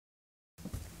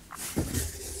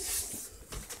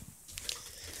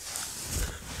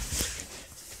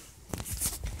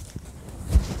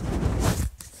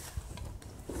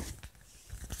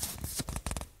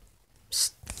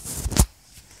Psst.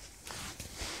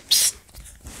 Psst.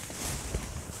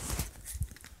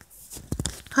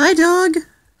 Hi, dog.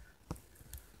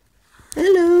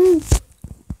 Hello.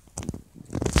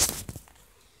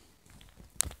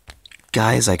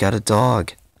 Guys, I got a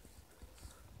dog.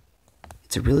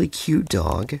 It's a really cute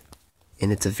dog,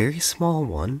 and it's a very small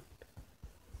one.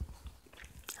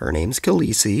 Her name's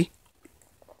Khaleesi.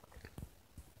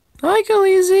 Hi,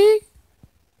 Khaleesi.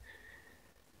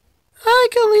 Hi,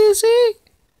 Khaleesi.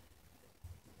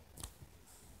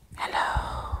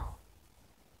 Hello.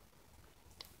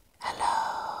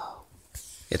 Hello.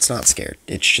 It's not scared.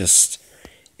 It's just,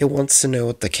 it wants to know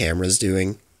what the camera's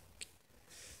doing.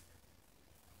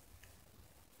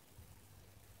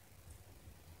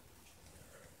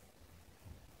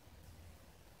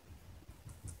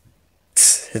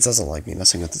 It doesn't like me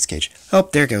messing with its cage. Oh,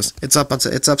 there it goes. It's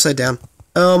upside down.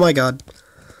 Oh my god.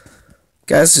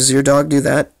 Guys, does your dog do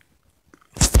that?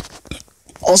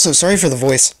 Also, sorry for the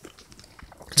voice.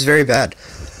 It's very bad.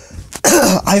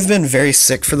 I've been very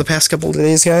sick for the past couple of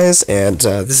days, guys, and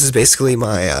this is basically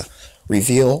my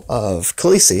reveal of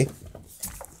Khaleesi,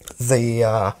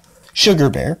 the sugar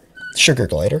bear, sugar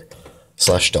glider,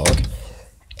 / dog.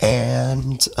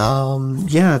 And,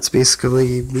 yeah, it's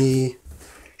basically me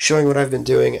showing what I've been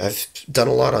doing. I've done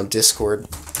a lot on Discord,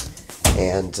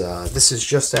 and this is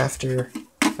just after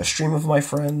a stream of my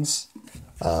friends.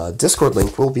 Discord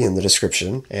link will be in the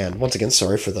description, and once again,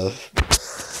 sorry for the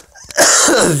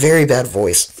very bad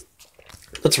voice.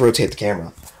 Let's rotate the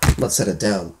camera. Let's set it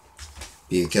down,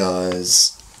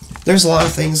 because there's a lot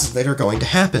of things that are going to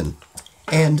happen,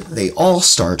 and they all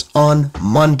start on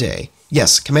Monday.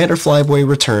 Yes, Commander Flyboy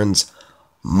returns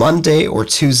Monday or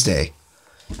Tuesday,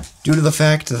 due to the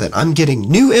fact that I'm getting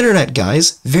new internet,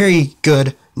 guys. Very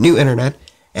good new internet,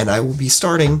 and I will be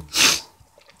starting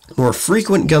more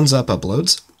frequent Guns Up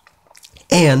uploads,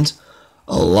 and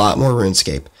a lot more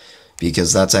RuneScape,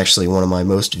 because that's actually one of my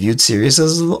most viewed series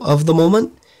of the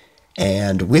moment,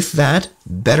 and with that,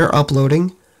 better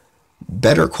uploading,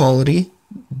 better quality,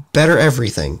 better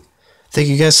everything. Thank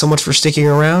you guys so much for sticking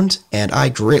around, and I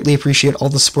greatly appreciate all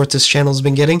the support this channel has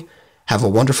been getting. Have a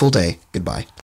wonderful day. Goodbye.